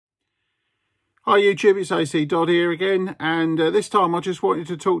Hi YouTube, it's AC Dodd here again, and this time I just wanted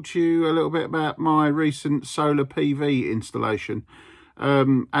to talk to you a little bit about my recent solar PV installation.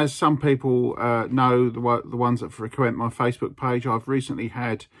 As some people know, the ones that frequent my Facebook page, I've recently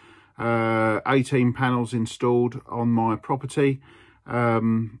had 18 panels installed on my property,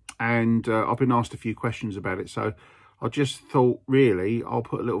 and I've been asked a few questions about it, so I just thought really I'll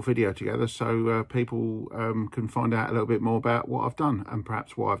put a little video together so people can find out a little bit more about what I've done and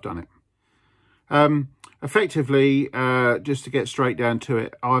perhaps why I've done it. Effectively, just to get straight down to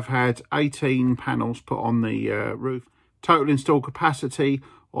it, I've had 18 panels put on the roof. Total installed capacity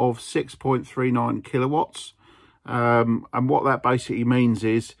of 6.39 kilowatts. And what that basically means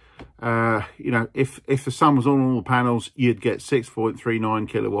is, you know, if the sun was on all the panels, you'd get 6.39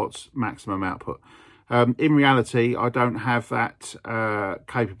 kilowatts maximum output. In reality, I don't have that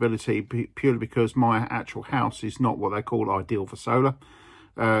capability purely because my actual house is not what they call ideal for solar.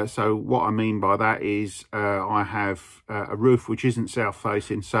 So what I mean by that is I have a roof which isn't south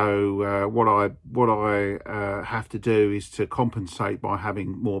facing, so what I have to do is to compensate by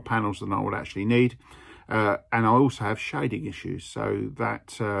having more panels than I would actually need, and I also have shading issues, so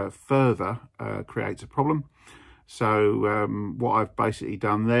that further creates a problem. So what I've basically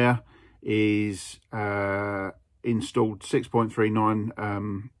done there is installed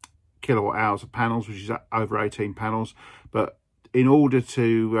 6.39 kilowatt hours of panels, which is over 18 panels, but in order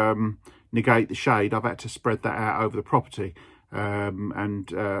to negate the shade, I've had to spread that out over the property, and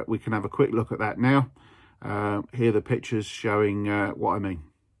we can have a quick look at that now. Here are the pictures showing what I mean.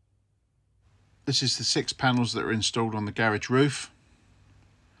 This is the 6 panels that are installed on the garage roof,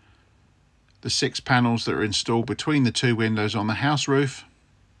 the 6 panels that are installed between the 2 windows on the house roof,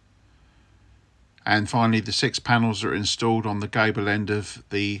 and finally the 6 panels that are installed on the gable end of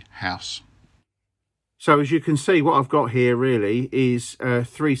the house. So as you can see, what I've got here really is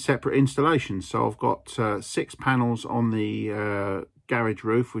 3 separate installations. So I've got 6 panels on the garage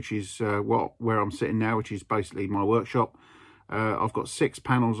roof, which is where I'm sitting now, which is basically my workshop. I've got 6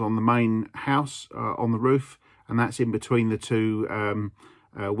 panels on the main house on the roof, and that's in between the 2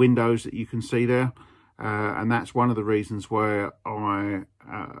 windows that you can see there. And that's one of the reasons where I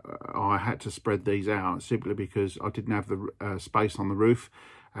had to spread these out, simply because I didn't have the space on the roof.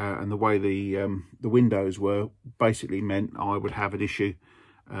 And the way the windows were basically meant I would have an issue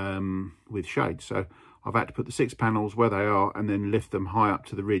with shade. So I've had to put the 6 panels where they are and then lift them high up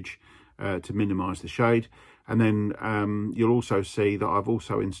to the ridge to minimise the shade. And then you'll also see that I've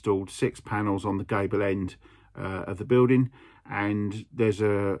also installed 6 panels on the gable end of the building. And there's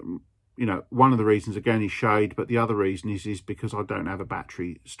you know, one of the reasons again is shade, but the other reason is because I don't have a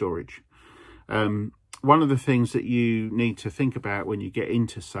battery storage. One of the things that you need to think about when you get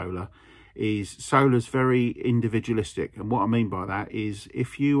into solar is solar's very individualistic. And what I mean by that is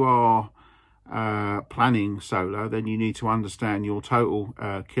if you are planning solar, then you need to understand your total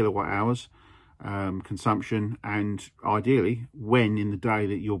kilowatt hours consumption, and ideally when in the day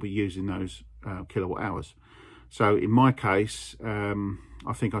that you'll be using those kilowatt hours. So in my case,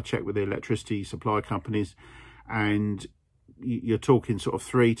 I think I checked with the electricity supply companies, and you're talking sort of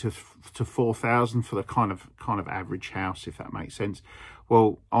 3,000 to 4,000 for the kind of average house, if that makes sense.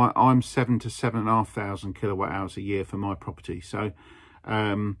 Well, I'm 7,000 to 7,500 kilowatt hours a year for my property. So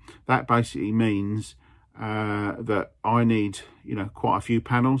that basically means that I need, you know, quite a few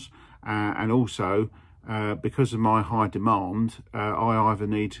panels, and also because of my high demand, I either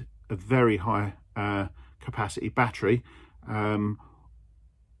need a very high capacity battery,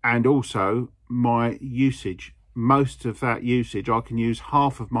 and also my usage. Most of that usage, I can use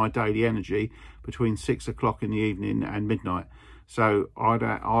half of my daily energy between 6 o'clock in the evening and midnight. So I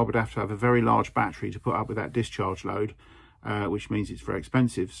would have to have a very large battery to put up with that discharge load, which means it's very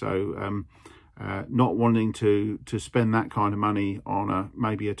expensive. So not wanting to spend that kind of money on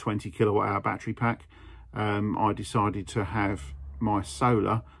maybe a 20 kilowatt hour battery pack, I decided to have my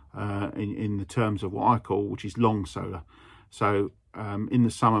solar in the terms of what I call, which is long solar. So in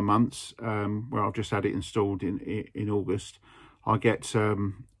the summer months, where I've just had it installed in August, I get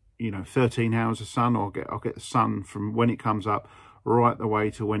you know, 13 hours of sun. I'll get the sun from when it comes up right the way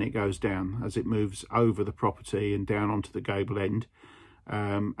to when it goes down, as it moves over the property and down onto the gable end,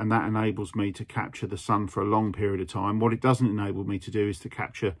 and that enables me to capture the sun for a long period of time. What it doesn't enable me to do is to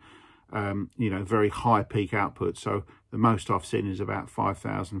capture you know, very high peak output. So the most I've seen is about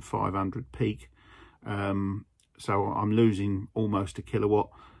 5,500 peak. So I'm losing almost a kilowatt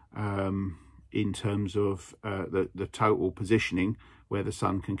in terms of the total positioning where the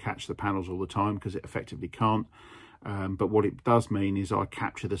sun can catch the panels all the time, because it effectively can't. But what it does mean is I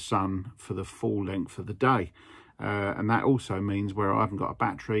capture the sun for the full length of the day. and that also means where I haven't got a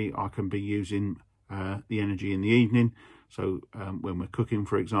battery, I can be using the energy in the evening. So when we're cooking,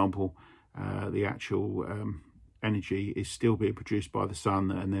 for example, the actual energy is still being produced by the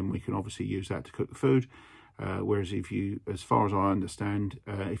sun, and then we can obviously use that to cook the food. Whereas if you, as far as I understand,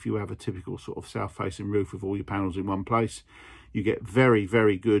 if you have a typical sort of south-facing roof with all your panels in one place, you get very,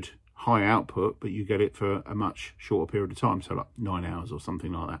 very good high output, but you get it for a much shorter period of time, so like 9 hours or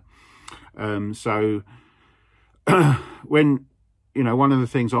something like that. So when, you know, one of the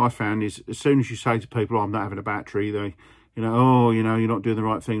things I found is as soon as you say to people, oh, I'm not having a battery, they, you know, oh, you know, you're not doing the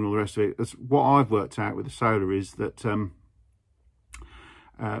right thing and all the rest of it. That's what I've worked out with the solar is that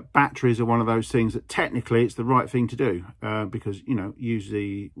batteries are one of those things that technically it's the right thing to do because, you know,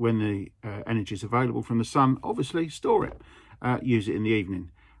 usually when the energy is available from the sun, obviously store it, use it in the evening.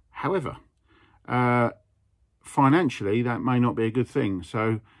 However, financially, that may not be a good thing.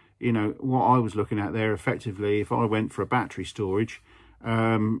 So, you know, what I was looking at there effectively, if I went for a battery storage,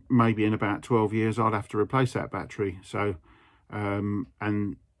 maybe in about 12 years, I'd have to replace that battery. So,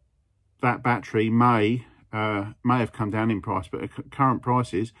 and that battery may have come down in price, but at current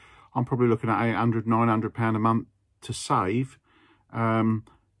prices, I'm probably looking at £800, £900 a month to save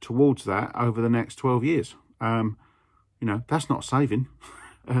towards that over the next 12 years. You know, that's not saving,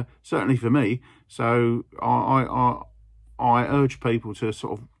 certainly for me. So I urge people to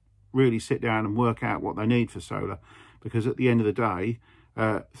sort of really sit down and work out what they need for solar, because at the end of the day,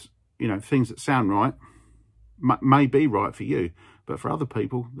 you know, things that sound right may be right for you, but for other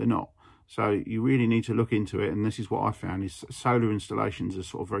people, they're not. So you really need to look into it, and this is what I found is solar installations are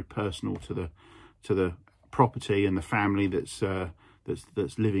sort of very personal to the property and the family that's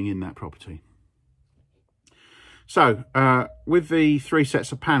living in that property. So with the 3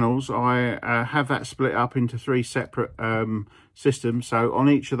 sets of panels, I have that split up into 3 separate systems. So on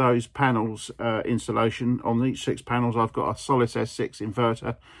each of those panels installation, on each 6 panels, I've got a Solis S6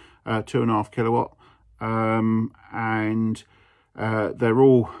 inverter, 2.5 kilowatt, and they're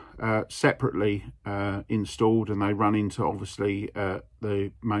all separately installed, and they run into obviously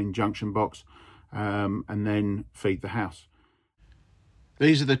the main junction box and then feed the house.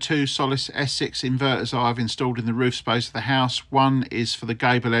 These are the 2 Solis S6 inverters I've installed in the roof space of the house. One is for the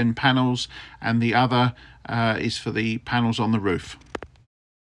gable end panels and the other is for the panels on the roof.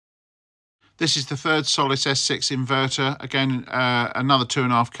 This is the 3rd Solis S6 inverter, again another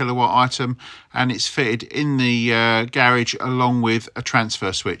 2.5 kilowatt item, and it's fitted in the garage along with a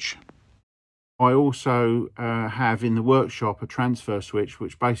transfer switch. I also have in the workshop a transfer switch,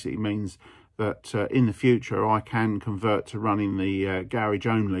 which basically means that in the future I can convert to running the garage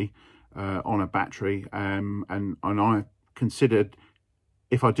only on a battery, and I considered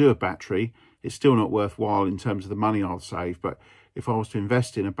if I do a battery, it's still not worthwhile in terms of the money I'll save, but if I was to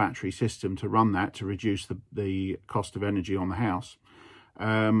invest in a battery system to run that to reduce the cost of energy on the house,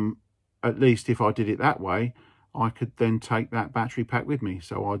 at least if I did it that way, I could then take that battery pack with me.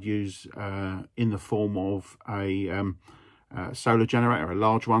 So I'd use in the form of a solar generator, a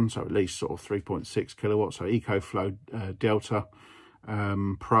large one, so at least sort of 3.6 kilowatts, so EcoFlow Delta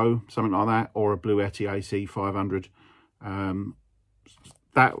Pro, something like that, or a Bluetti AC 500.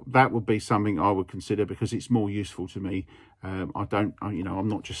 That would be something I would consider because it's more useful to me. I'm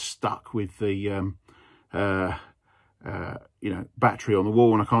not just stuck with the battery on the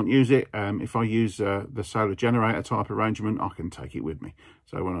wall and I can't use it. If I use the solar generator type arrangement, I can take it with me.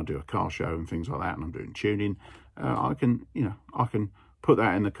 So when I do a car show and things like that, and I'm doing tuning, I can put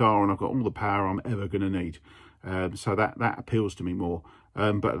that in the car and I've got all the power I'm ever going to need. So that appeals to me more.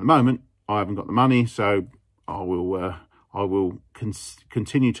 But at the moment, I haven't got the money, so I will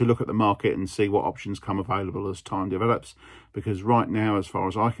continue to look at the market and see what options come available as time develops, because right now, as far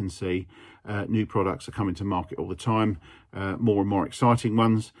as I can see, new products are coming to market all the time, more and more exciting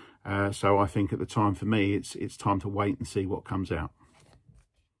ones. So I think at the time for me, it's time to wait and see what comes out.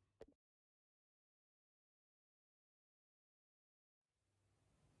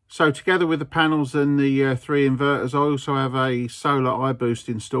 So together with the panels and the 3 inverters, I also have a solar iBoost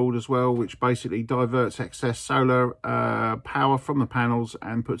installed as well, which basically diverts excess solar power from the panels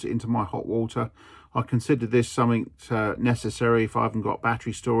and puts it into my hot water. I consider this something necessary. If I haven't got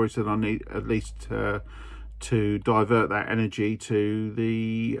battery storage, then I need at least to divert that energy to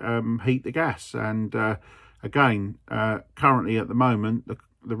the heat the gas. And again, currently at the moment,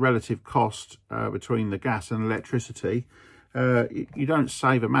 the relative cost between the gas and electricity, you don't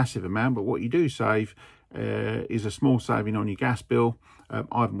save a massive amount, but what you do save is a small saving on your gas bill.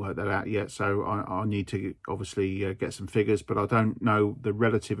 I haven't worked that out yet, so I need to obviously get some figures, but I don't know the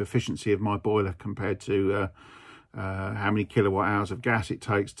relative efficiency of my boiler compared to how many kilowatt hours of gas it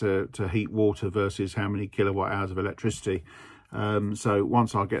takes to heat water versus how many kilowatt hours of electricity. So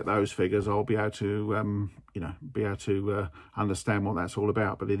once I get those figures, I'll be able to, understand what that's all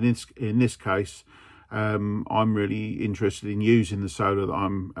about. But in this case, I'm really interested in using the solar that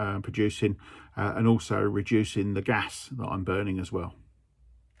I'm producing and also reducing the gas that I'm burning as well.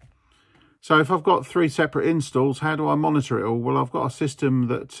 So if I've got 3 separate installs, how do I monitor it all? Well, I've got a system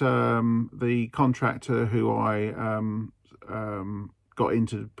that the contractor who I got in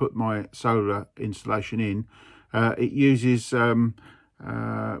to put my solar installation in, it uses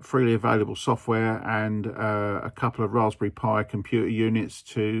freely available software and a couple of Raspberry Pi computer units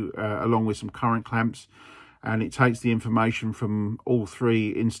to along with some current clamps, and it takes the information from all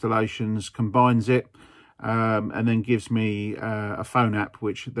 3 installations, combines it, and then gives me a phone app,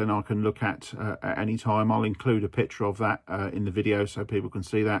 which then I can look at any time. I'll include a picture of that in the video so people can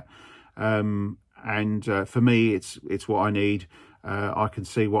see that. For me, it's what I need. I can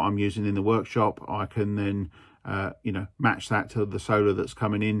see what I'm using in the workshop. I can then match that to the solar that's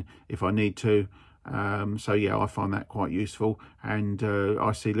coming in if I need to. So yeah, I find that quite useful, and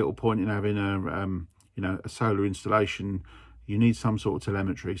I see little point in having a solar installation. You need some sort of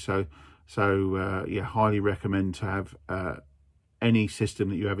telemetry. So yeah, highly recommend to have any system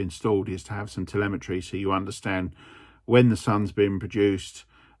that you have installed is to have some telemetry, so you understand when the sun's being produced,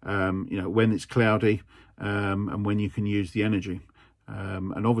 when it's cloudy, and when you can use the energy.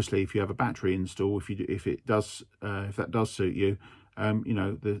 And obviously, if you have a battery install, if that does suit you,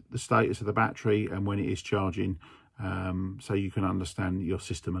 the status of the battery and when it is charging, so you can understand your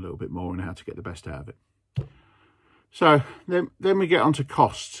system a little bit more and how to get the best out of it. So then we get onto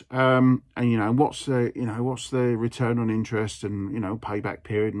costs, and what's the return on interest and payback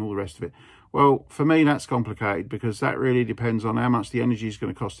period and all the rest of it. Well, for me that's complicated because that really depends on how much the energy is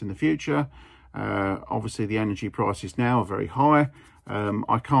going to cost in the future. Obviously the energy prices now are very high.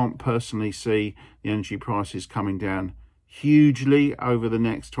 I can't personally see the energy prices coming down hugely over the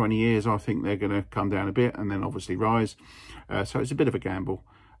next 20 years. I think they're going to come down a bit and then obviously rise. So it's a bit of a gamble.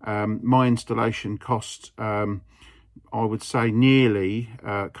 My installation cost, I would say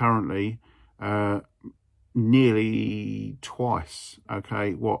currently nearly twice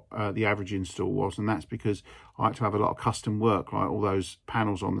what the average install was, and that's because I had to have a lot of custom work, like all those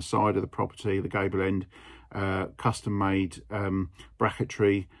panels on the side of the property, the gable end, custom made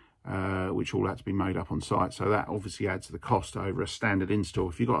bracketry, which all had to be made up on site. So that obviously adds to the cost over a standard install.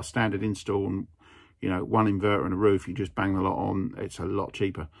 If you've got a standard install and one inverter and a roof, you just bang the lot on, it's a lot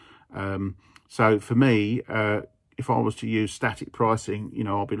cheaper. So for me, if I was to use static pricing,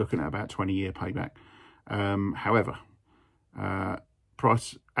 I'll be looking at about 20-year payback. However,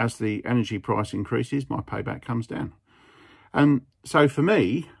 as the energy price increases, my payback comes down. And so for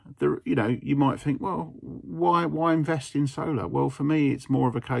me, you might think, well, why invest in solar? Well, for me, it's more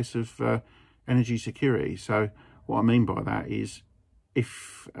of a case of energy security. So what I mean by that is,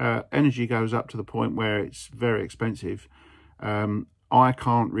 if energy goes up to the point where it's very expensive, I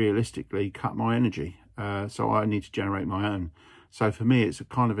can't realistically cut my energy. So I need to generate my own. So for me, it's a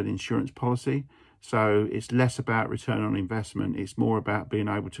kind of an insurance policy. So it's less about return on investment. It's more about being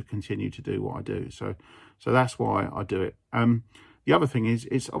able to continue to do what I do. So that's why I do it. The other thing is,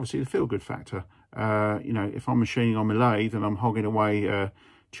 it's obviously the feel-good factor. If I'm machining on my lathe and I'm hogging away,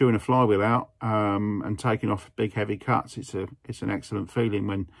 chewing a flywheel out and taking off big heavy cuts, it's an excellent feeling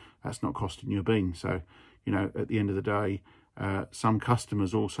when that's not costing you a bean. So, at the end of the day, some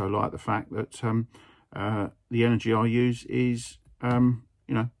customers also like the fact that the energy I use is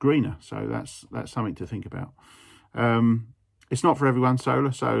greener. So that's something to think about. It's not for everyone,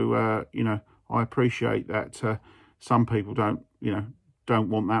 solar. So I appreciate that some people don't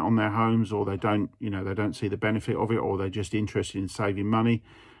want that on their homes, or they don't see the benefit of it, or they're just interested in saving money.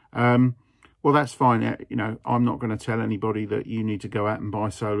 Well, that's fine. I'm not going to tell anybody that you need to go out and buy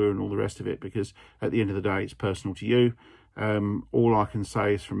solar and all the rest of it, because at the end of the day, it's personal to you. All I can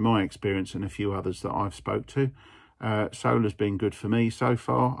say is from my experience and a few others that I've spoke to, solar's been good for me so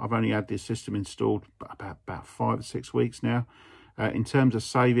far. I've only had this system installed about 5 or 6 weeks now. In terms of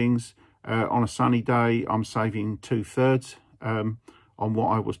savings, on a sunny day, I'm saving 2/3 on what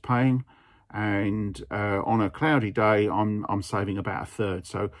I was paying, and on a cloudy day, I'm saving about 1/3.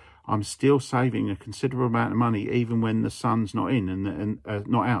 So I'm still saving a considerable amount of money, even when the sun's not in and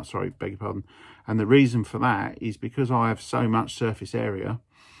not out. Sorry, beg your pardon. And the reason for that is because I have so much surface area.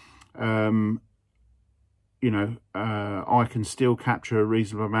 I can still capture a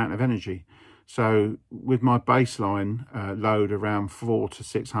reasonable amount of energy. So with my baseline load around 400 to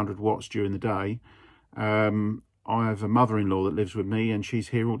 600 watts during the day, I have a mother-in-law that lives with me, and she's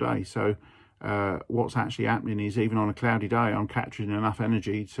here all day. So what's actually happening is, even on a cloudy day, I'm capturing enough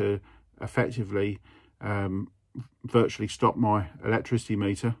energy to effectively virtually stop my electricity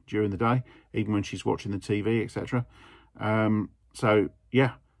meter during the day, even when she's watching the TV, etc. So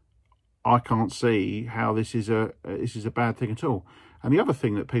yeah, I can't see how this is a bad thing at all. And the other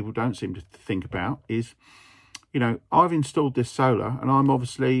thing that people don't seem to think about is, you know, I've installed this solar, and I'm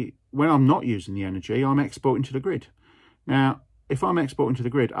obviously, when I'm not using the energy, I'm exporting to the grid. Now, if I'm exporting to the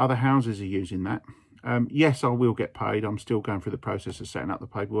grid, other houses are using that. Yes, I will get paid. I'm still going through the process of setting up the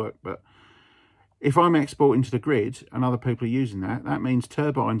paperwork. But if I'm exporting to the grid and other people are using that, that means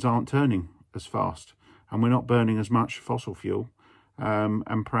turbines aren't turning as fast, and we're not burning as much fossil fuel.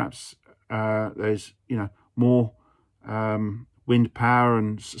 And perhaps there's, you know, more wind power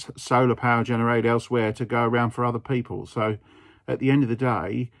and solar power generated elsewhere to go around for other people. So at the end of the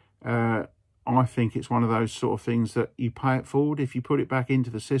day, I think it's one of those sort of things that you pay it forward. If you put it back into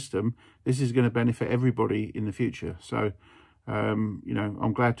the system, this is going to benefit everybody in the future. So, you know,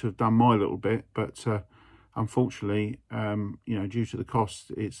 I'm glad to have done my little bit, but unfortunately, you know, due to the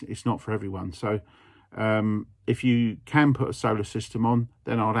cost, it's not for everyone. So if you can put a solar system on,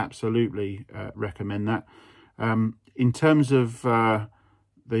 then I'd absolutely recommend that. In terms of how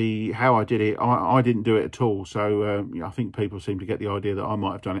I did it, I didn't do it at all. So I think people seem to get the idea that I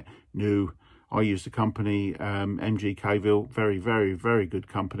might have done it. No, I used a company, MG Caville, very, very, very good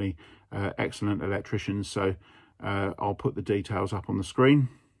company, excellent electricians. So I'll put the details up on the screen.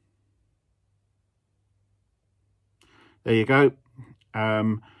 There you go.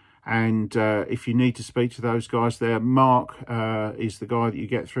 And if you need to speak to those guys there, Mark is the guy that you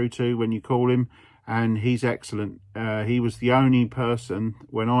get through to when you call him, and he's excellent. He was the only person,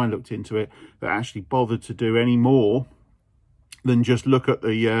 when I looked into it, that actually bothered to do any more than just look at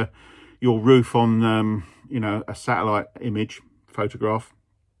the your roof on you know, a satellite image photograph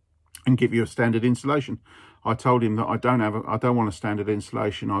and give you a standard installation. I told him that I don't want a standard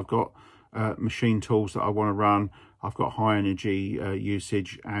installation. I've got machine tools that I want to run. I've got high energy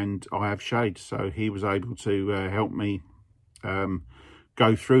usage, and I have shade. So he was able to help me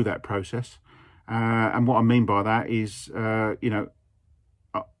go through that process. And what I mean by that is, you know,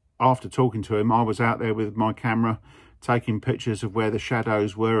 after talking to him, I was out there with my camera taking pictures of where the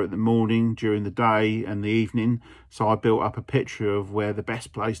shadows were at the morning, during the day and the evening. So I built up a picture of where the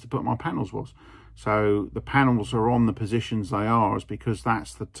best place to put my panels was. So the panels are on the positions they are, is because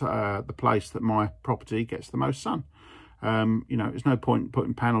that's the place that my property gets the most sun. You know, there's no point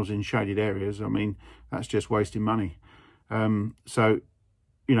putting panels in shaded areas. I mean, that's just wasting money. So,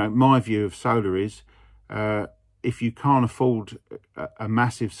 you know, my view of solar is, if you can't afford a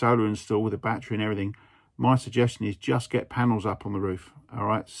massive solar install with a battery and everything, my suggestion is just get panels up on the roof. All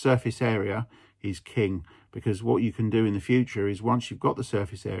right, surface area is king, because what you can do in the future is, once you've got the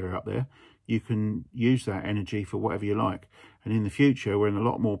surface area up there, you can use that energy for whatever you like. And in the future, when a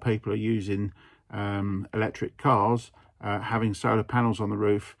lot more people are using electric cars, having solar panels on the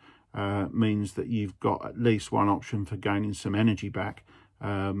roof means that you've got at least one option for gaining some energy back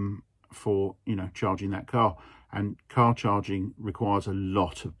for, you know, charging that car. And car charging requires a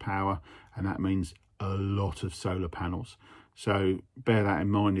lot of power, and that means a lot of solar panels. So bear that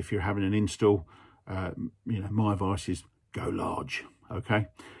in mind if you're having an install. You know, my advice is go large. Okay,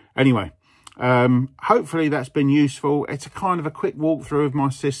 anyway, hopefully that's been useful. It's a kind of a quick walkthrough of my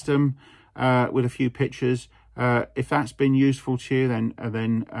system with a few pictures. If that's been useful to you,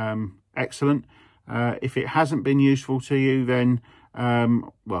 then excellent. If it hasn't been useful to you, then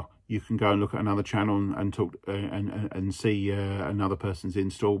well, you can go and look at another channel and talk and see another person's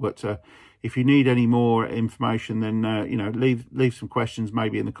install. But if you need any more information, then you know, leave some questions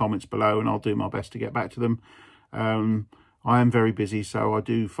maybe in the comments below, and I'll do my best to get back to them. I am very busy, so I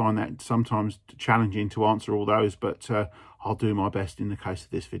do find that sometimes challenging to answer all those, but I'll do my best in the case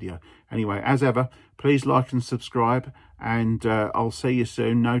of this video. Anyway, as ever, please like and subscribe, and I'll see you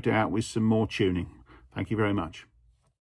soon, no doubt, with some more tuning. Thank you very much.